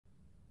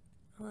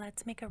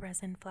Let's make a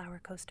resin flower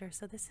coaster.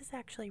 So this is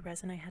actually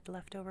resin I had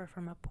left over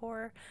from a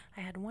pour.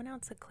 I had 1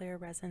 ounce of clear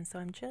resin, so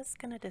I'm just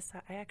gonna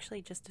decide. I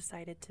actually just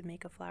decided to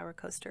make a flower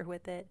coaster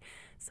with it.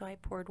 So I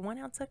poured 1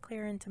 ounce of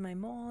clear into my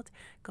mold,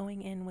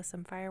 going in with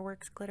some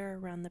fireworks glitter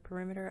around the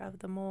perimeter of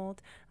the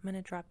mold. I'm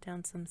gonna drop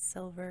down some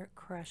silver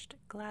crushed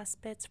glass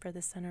bits for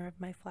the center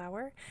of my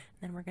flower, and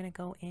then we're gonna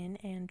go in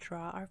and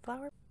draw our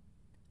flower.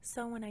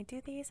 So when I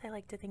do these, I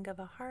like to think of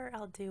a heart.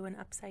 I'll do an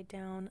upside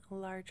down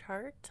large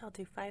heart. I'll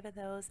do 5 of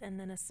those, and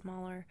then a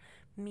smaller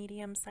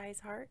medium size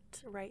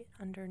heart right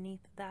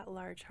underneath that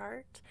large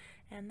heart.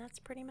 And that's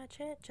pretty much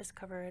it. Just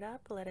cover it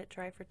up, let it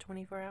dry for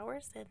 24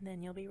 hours, and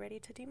then you'll be ready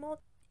to demold.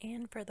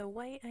 And for the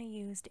white, I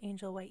used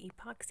Angel White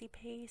epoxy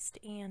paste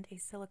and a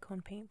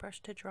silicone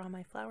paintbrush to draw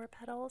my flower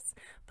petals.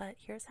 But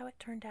here's how it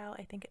turned out.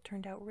 I think it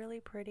turned out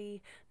really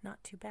pretty,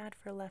 not too bad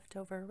for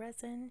leftover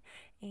resin,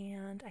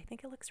 and I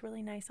think it looks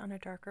really nice on a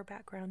darker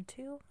background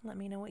too. Let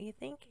me know what you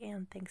think,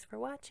 and thanks for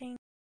watching.